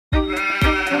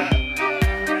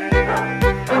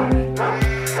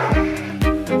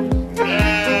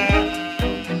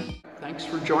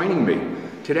joining me.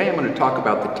 Today I'm going to talk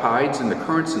about the tides and the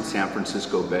currents in San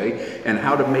Francisco Bay and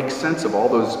how to make sense of all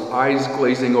those eyes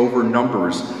glazing over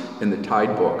numbers in the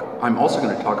tide book. I'm also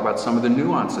going to talk about some of the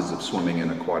nuances of swimming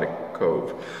in Aquatic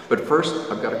Cove. But first,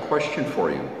 I've got a question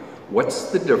for you.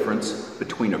 What's the difference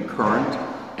between a current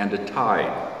and a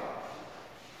tide?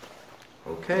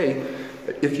 Okay,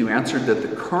 if you answered that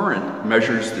the current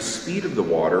measures the speed of the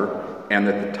water and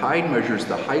that the tide measures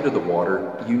the height of the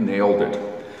water, you nailed it.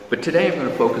 But today I'm going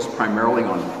to focus primarily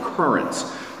on currents.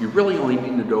 You really only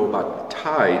need to know about the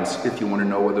tides if you want to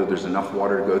know whether there's enough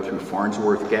water to go through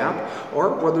Farnsworth Gap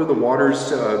or whether the water's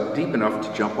deep enough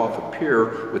to jump off a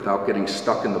pier without getting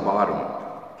stuck in the bottom.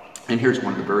 And here's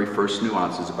one of the very first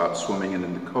nuances about swimming in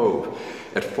the cove.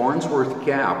 At Farnsworth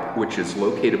Gap, which is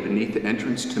located beneath the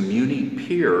entrance to Muni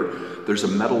Pier, there's a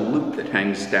metal loop that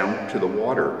hangs down to the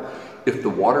water. If the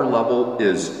water level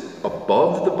is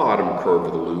above the bottom curve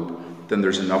of the loop, then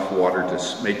there's enough water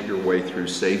to make your way through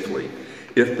safely.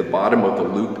 If the bottom of the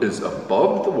loop is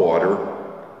above the water,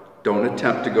 don't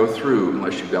attempt to go through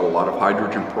unless you've got a lot of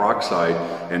hydrogen peroxide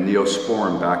and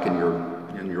neosporin back in your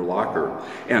locker.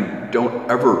 And don't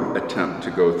ever attempt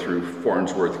to go through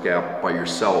Farnsworth Gap by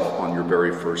yourself on your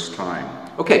very first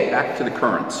time. Okay, back to the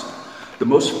currents. The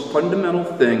most fundamental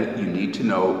thing you need to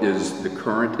know is the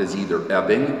current is either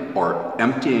ebbing or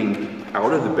emptying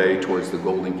out of the bay towards the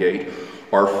Golden Gate,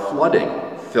 or flooding,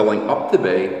 filling up the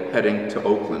bay, heading to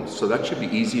Oakland. So that should be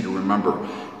easy to remember.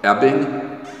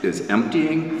 Ebbing is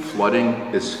emptying, flooding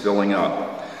is filling up.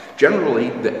 Generally,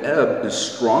 the ebb is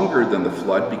stronger than the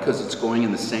flood because it's going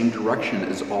in the same direction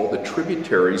as all the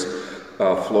tributaries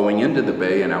flowing into the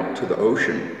bay and out to the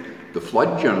ocean. The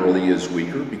flood generally is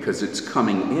weaker because it's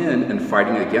coming in and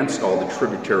fighting against all the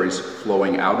tributaries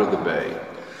flowing out of the bay.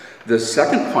 The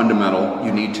second fundamental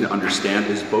you need to understand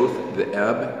is both the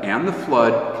ebb and the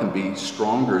flood can be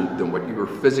stronger than what you are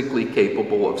physically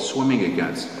capable of swimming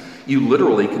against. You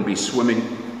literally can be swimming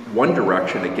one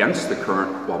direction against the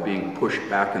current while being pushed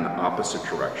back in the opposite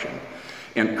direction.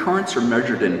 And currents are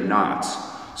measured in knots.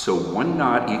 So 1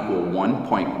 knot equals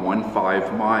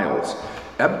 1.15 miles.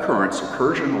 Ebb currents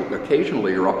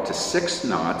occasionally are up to 6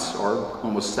 knots, or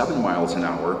almost 7 miles an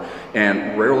hour,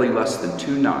 and rarely less than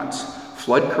 2 knots.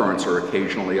 Flood currents are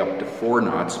occasionally up to 4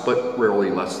 knots, but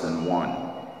rarely less than 1.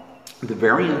 The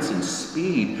variance in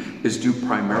speed is due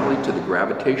primarily to the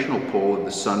gravitational pull of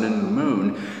the sun and the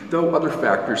moon, though other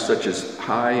factors such as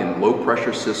high and low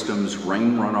pressure systems,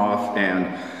 rain runoff, and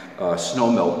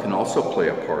snowmelt can also play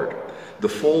a part. The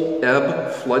full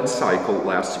ebb-flood cycle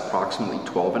lasts approximately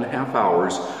 12.5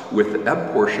 hours, with the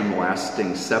ebb portion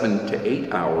lasting 7 to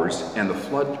 8 hours, and the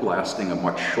flood lasting a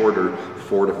much shorter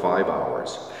 4 to 5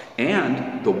 hours.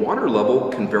 And the water level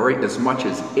can vary as much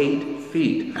as 8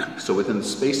 feet. So within the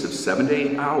space of 7 to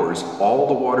 8 hours, all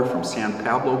the water from San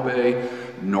Pablo Bay,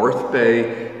 North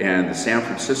Bay, and the San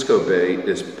Francisco Bay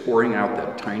is pouring out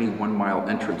that tiny 1-mile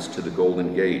entrance to the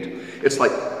Golden Gate. It's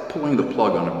like pulling the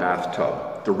plug on a bathtub.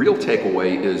 The real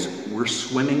takeaway is we're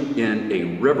swimming in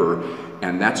a river,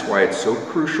 and that's why it's so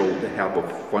crucial to have a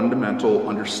fundamental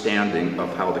understanding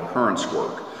of how the currents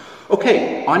work.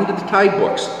 Okay, on to the tide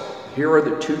books. Here are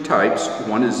the 2 types.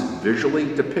 One is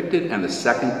visually depicted and the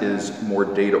second is more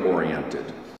data-oriented.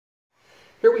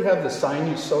 Here we have the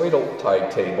sinusoidal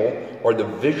tide table, or the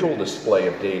visual display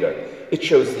of data. It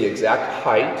shows the exact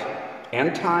height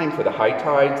and time for the high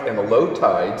tides and the low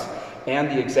tides, and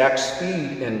the exact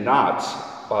speed in knots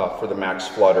for the max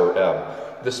flood or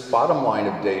ebb. This bottom line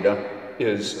of data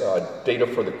is data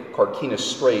for the Carquinez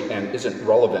Strait and isn't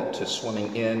relevant to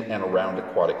swimming in and around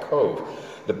Aquatic Cove.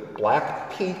 The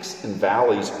black peaks and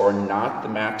valleys are not the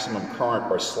maximum current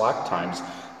or slack times.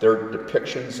 They're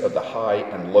depictions of the high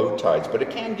and low tides, but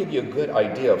it can give you a good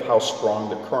idea of how strong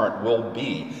the current will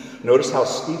be. Notice how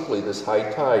steeply this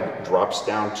high tide drops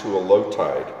down to a low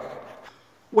tide.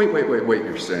 Wait,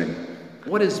 you're saying.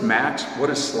 What is max? What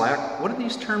is slack? What do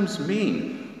these terms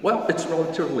mean? Well, it's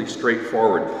relatively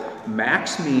straightforward.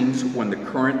 Max means when the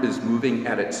current is moving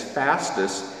at its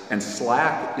fastest, and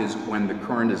slack is when the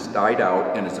current has died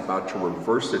out and is about to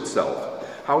reverse itself.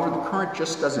 However, the current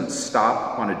just doesn't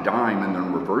stop on a dime and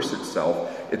then reverse itself.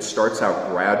 It starts out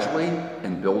gradually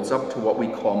and builds up to what we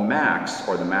call max,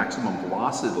 or the maximum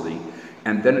velocity,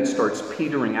 and then it starts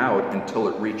petering out until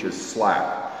it reaches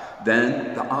slack.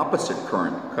 Then the opposite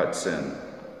current cuts in.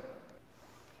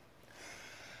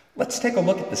 Let's take a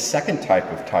look at the second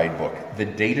type of tide book, the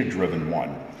data-driven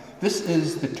one. This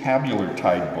is the tabular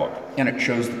tide book, and it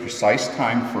shows the precise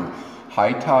time for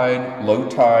high tide, low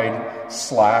tide,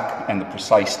 slack, and the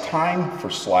precise time for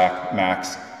slack,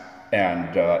 max,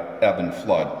 and ebb and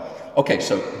flood. Okay,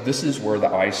 so this is where the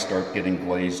eyes start getting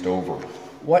glazed over.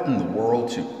 What in the world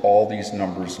do all these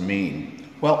numbers mean?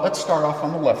 Well, let's start off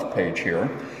on the left page here,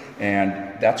 and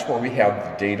that's where we have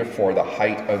the data for the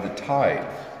height of the tide.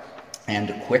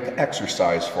 And a quick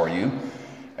exercise for you.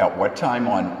 At what time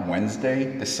on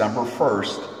Wednesday, December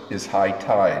 1st, is high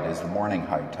tide, is the morning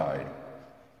high tide?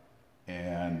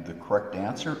 And the correct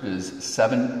answer is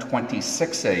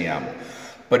 7:26 a.m.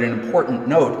 But an important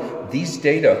note, these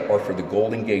data are for the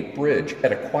Golden Gate Bridge.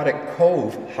 At Aquatic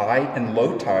Cove, high and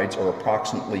low tides are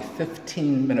approximately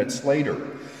 15 minutes later.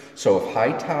 So if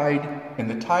high tide in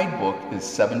the tide book is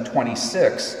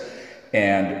 7:26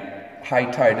 and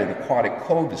high tide at Aquatic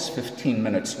Cove is 15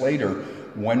 minutes later,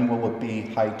 when will it be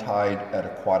high tide at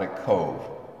Aquatic Cove?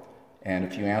 And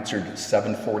if you answered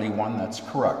 7:41, that's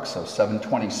correct. So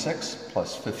 7:26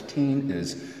 plus 15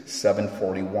 is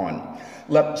 7:41.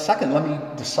 Second, let me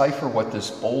decipher what this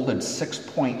bolded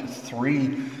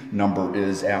 6.3 number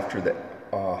is after the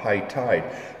high tide.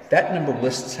 That number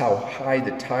lists how high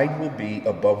the tide will be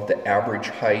above the average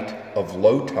height of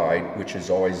low tide, which is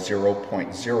always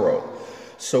 0.0.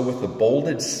 So with the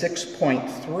bolded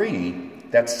 6.3,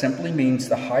 that simply means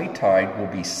the high tide will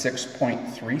be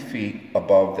 6.3 feet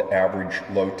above the average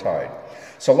low tide.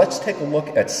 So let's take a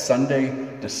look at Sunday,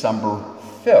 December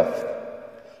 5th.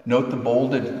 Note the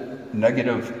bolded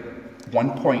negative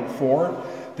 1.4.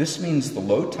 This means the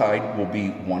low tide will be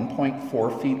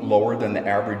 1.4 feet lower than the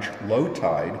average low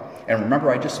tide. And remember,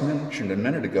 I just mentioned a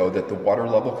minute ago that the water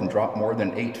level can drop more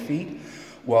than 8 feet.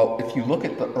 Well, if you look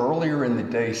at the earlier in the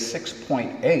day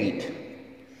 6.8,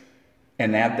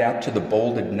 and add that to the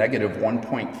bolded negative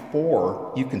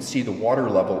 1.4, you can see the water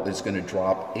level is going to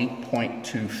drop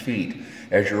 8.2 feet.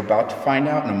 As you're about to find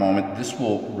out in a moment, this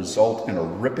will result in a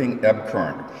ripping ebb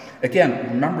current. Again,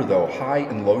 remember though, high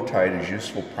and low tide is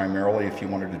useful primarily if you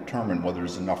want to determine whether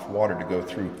there's enough water to go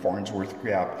through Farnsworth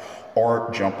Gap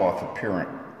or jump off a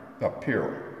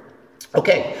pier.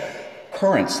 Okay,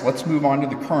 currents. Let's move on to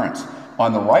the currents.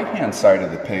 On the right-hand side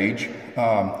of the page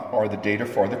are the data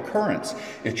for the currents.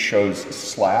 It shows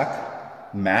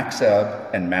slack, max ebb,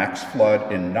 and max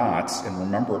flood in knots. And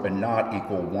remember, a knot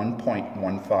equals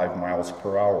 1.15 miles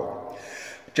per hour.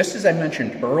 Just as I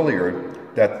mentioned earlier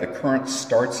that the current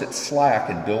starts at slack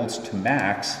and builds to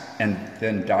max and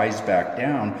then dies back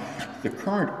down, the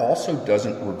current also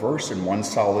doesn't reverse in one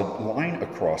solid line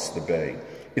across the bay.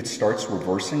 It starts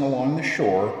reversing along the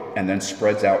shore and then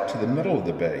spreads out to the middle of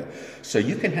the bay. So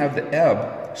you can have the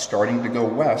ebb starting to go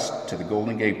west to the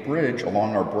Golden Gate Bridge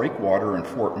along our breakwater in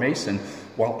Fort Mason,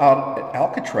 while out at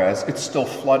Alcatraz, it's still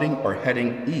flooding or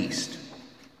heading east.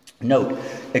 Note,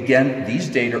 again, these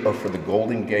data are for the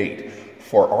Golden Gate.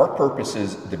 For our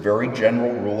purposes, the very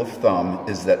general rule of thumb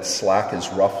is that slack is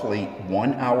roughly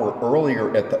 1 hour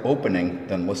earlier at the opening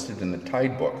than listed in the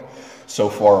tide book. So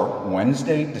for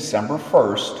Wednesday, December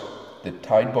 1st, the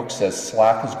tide book says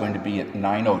slack is going to be at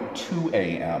 9:02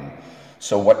 a.m.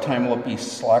 So what time will it be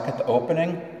slack at the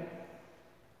opening?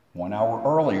 1 hour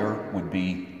earlier would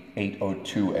be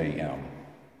 8:02 a.m.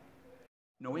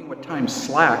 Knowing what time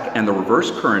slack and the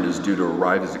reverse current is due to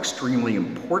arrive is extremely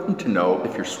important to know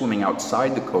if you're swimming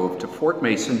outside the cove to Fort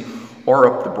Mason or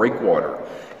up the breakwater.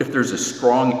 If there's a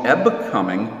strong ebb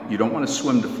coming, you don't want to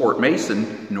swim to Fort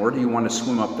Mason, nor do you want to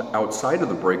swim up the outside of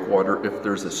the breakwater if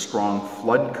there's a strong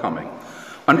flood coming.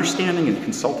 Understanding and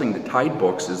consulting the tide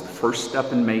books is the first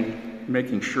step in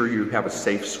making sure you have a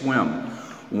safe swim.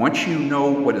 Once you know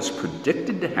what is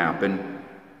predicted to happen,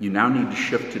 you now need to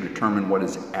shift to determine what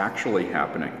is actually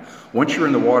happening. Once you're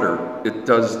in the water, it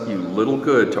does you little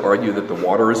good to argue that the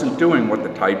water isn't doing what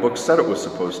the tide book said it was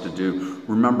supposed to do.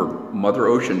 Remember, Mother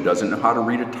Ocean doesn't know how to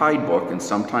read a tide book and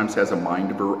sometimes has a mind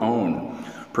of her own.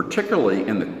 Particularly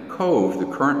in the cove, the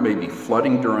current may be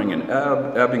flooding during an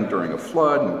ebb, ebbing during a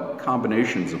flood, and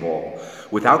combinations of all.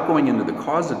 Without going into the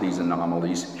cause of these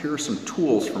anomalies, here are some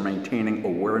tools for maintaining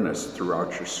awareness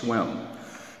throughout your swim.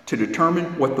 To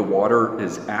determine what the water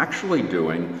is actually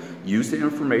doing, use the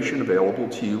information available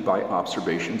to you by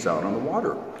observations out on the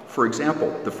water. For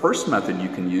example, the first method you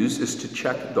can use is to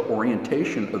check the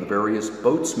orientation of the various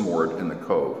boats moored in the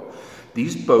cove.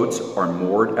 These boats are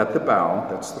moored at the bow,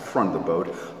 that's the front of the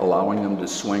boat, allowing them to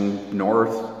swing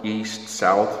north, east,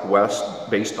 south, west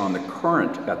based on the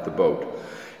current at the boat.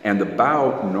 And the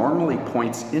bow normally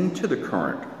points into the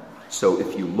current. So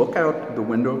if you look out the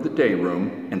window of the day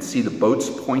room and see the boats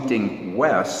pointing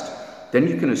west, then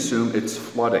you can assume it's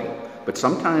flooding. But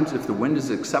sometimes if the wind is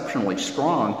exceptionally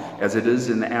strong, as it is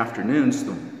in the afternoons,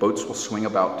 the boats will swing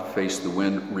about to face the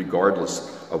wind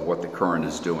regardless of what the current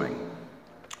is doing.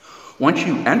 Once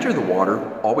you enter the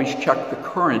water, always check the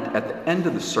current at the end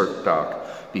of the surf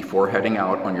dock before heading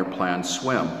out on your planned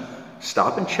swim.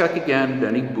 Stop and check again at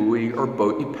any buoy or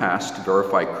boat you pass to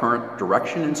verify current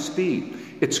direction and speed.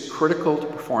 It's critical to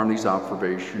perform these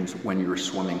observations when you're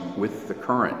swimming with the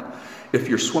current. If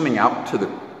you're swimming out to the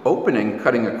opening,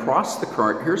 cutting across the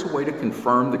current, here's a way to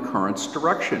confirm the current's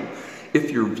direction.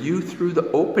 If your view through the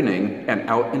opening and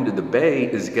out into the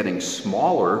bay is getting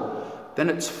smaller, then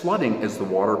it's flooding as the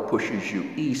water pushes you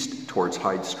east towards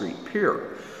Hyde Street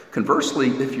Pier.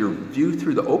 Conversely, if your view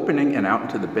through the opening and out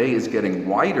into the bay is getting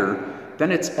wider, then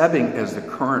it's ebbing as the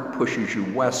current pushes you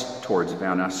west towards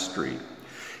Van Ness Street.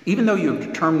 Even though you've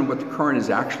determined what the current is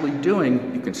actually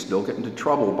doing, you can still get into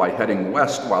trouble by heading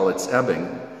west while it's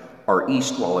ebbing, or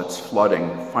east while it's flooding,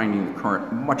 finding the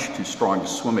current much too strong to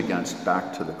swim against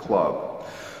back to the club.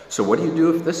 So what do you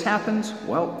do if this happens?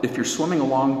 Well, if you're swimming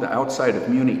along the outside of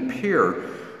Muni Pier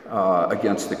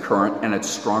against the current and it's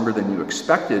stronger than you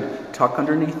expected, tuck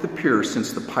underneath the pier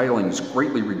since the pilings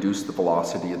greatly reduce the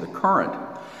velocity of the current.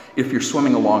 If you're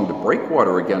swimming along the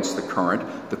breakwater against the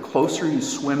current, the closer you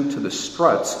swim to the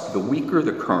struts, the weaker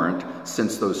the current,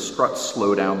 since those struts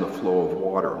slow down the flow of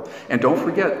water. And don't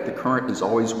forget, the current is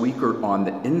always weaker on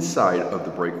the inside of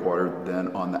the breakwater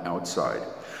than on the outside.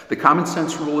 The common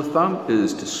sense rule of thumb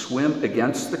is to swim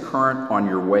against the current on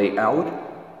your way out,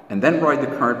 and then ride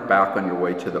the current back on your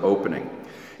way to the opening.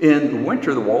 In the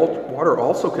winter, the water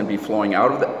also can be flowing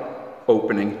out of the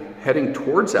opening, heading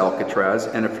towards Alcatraz,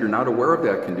 and if you're not aware of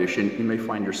that condition, you may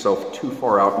find yourself too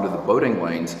far out into the boating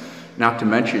lanes, not to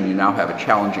mention you now have a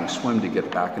challenging swim to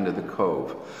get back into the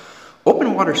cove.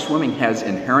 Open water swimming has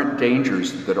inherent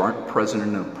dangers that aren't present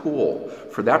in a pool.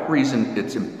 For that reason,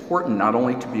 it's important not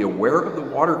only to be aware of the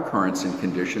water currents and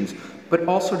conditions, but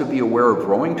also to be aware of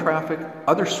rowing traffic,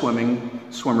 other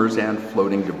swimmers, and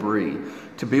floating debris.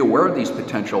 To be aware of these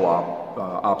potential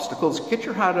obstacles, get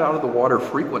your head out of the water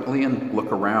frequently and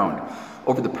look around.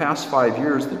 Over the past 5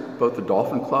 years, both the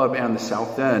Dolphin Club and the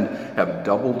South End have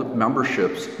doubled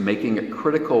memberships, making it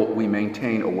critical we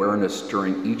maintain awareness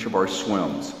during each of our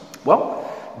swims.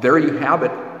 Well, there you have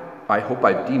it. I hope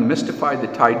I've demystified the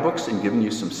tide books and given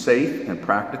you some safe and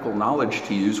practical knowledge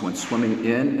to use when swimming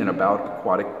in and about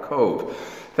Aquatic Cove.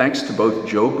 Thanks to both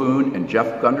Joe Boone and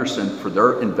Jeff Gunderson for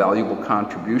their invaluable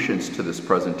contributions to this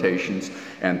presentation,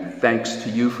 and thanks to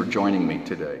you for joining me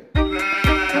today.